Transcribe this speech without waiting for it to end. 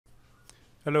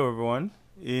Hello everyone.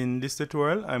 In this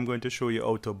tutorial I'm going to show you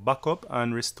how to backup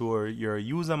and restore your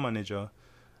user manager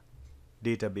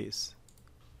database.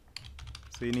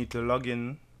 So you need to log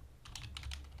in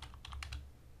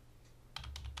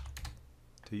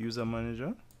to user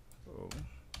manager.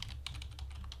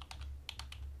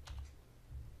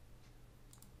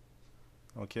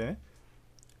 Okay.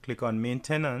 Click on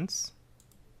maintenance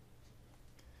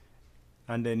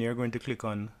and then you're going to click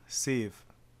on save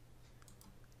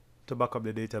to back up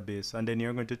the database, and then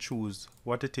you're going to choose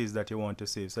what it is that you want to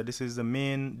save. So this is the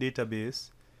main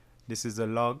database, this is the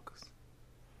logs,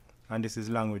 and this is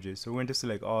languages. So we're going to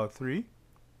select all three,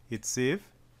 hit save,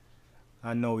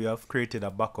 and now we have created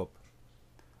a backup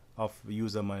of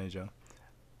user manager.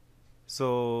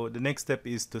 So the next step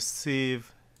is to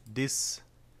save this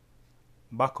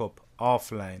backup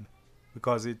offline,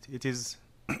 because it is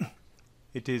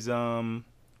it is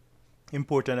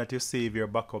important that you save your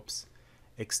backups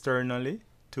externally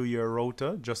to your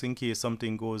router, just in case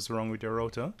something goes wrong with your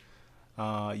router.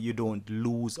 You don't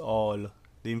lose all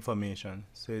the information,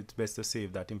 so it's best to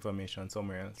save that information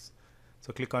somewhere else.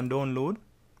 So click on download,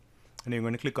 and you're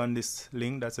going to click on this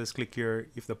link that says click here.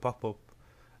 If the pop-up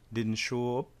didn't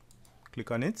show up,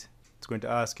 click on it. It's going to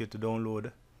ask you to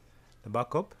download the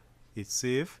backup. It's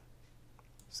save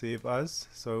as.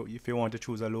 So if you want to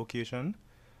choose a location,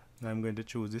 I'm going to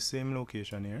choose the same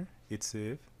location here. It's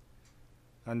save.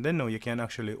 And then now you can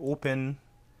actually open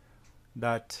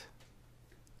that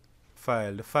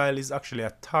file. The file is actually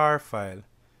a tar file,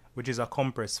 which is a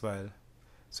compressed file.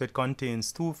 So it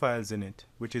contains two files in it,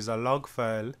 which is a log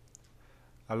file,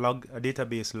 a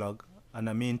database log, and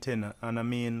a main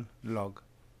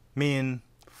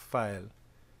file.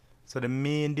 So the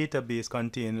main database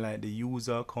contains like the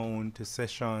user account, the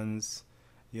sessions,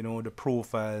 you know, the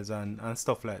profiles and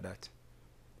stuff like that.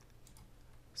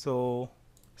 So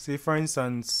say for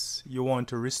instance you want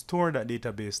to restore that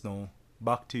database now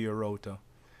back to your router.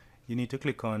 You need to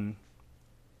click on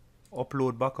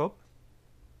upload backup,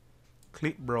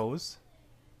 click browse,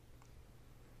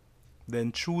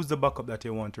 then choose the backup that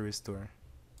you want to restore.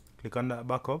 Click on that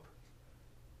backup,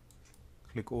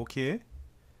 click OK,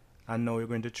 and now you're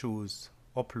going to choose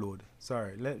upload.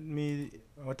 Sorry,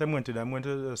 what I'm going to do, I'm going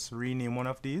to just rename one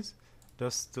of these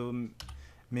just to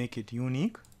make it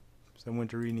unique. So I'm going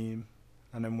to rename,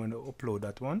 and I'm going to upload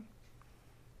that one,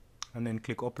 and then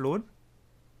click upload.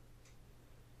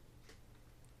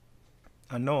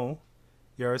 And now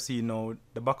you're seeing now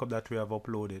the backup that we have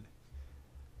uploaded.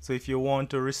 So if you want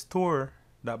to restore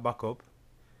that backup,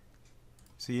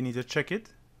 so you need to check it,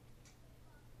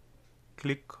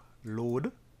 click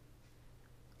load,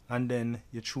 and then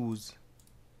you choose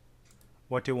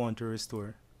what you want to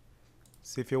restore.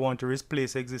 So if you want to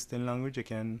replace existing language, you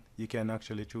can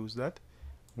actually choose that.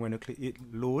 I'm going to click it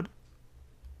load,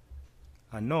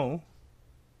 and now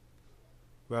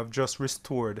we have just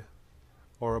restored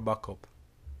our backup.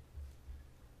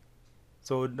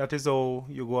 So that is how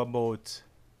you go about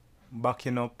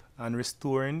backing up and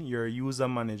restoring your user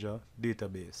manager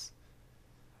database.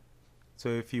 So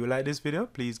if you like this video,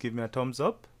 please give me a thumbs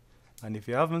up, and if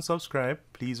you haven't subscribed,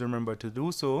 please remember to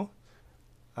do so,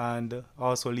 and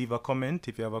also leave a comment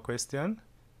if you have a question.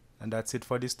 And that's it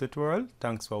for this tutorial.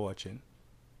 Thanks for watching.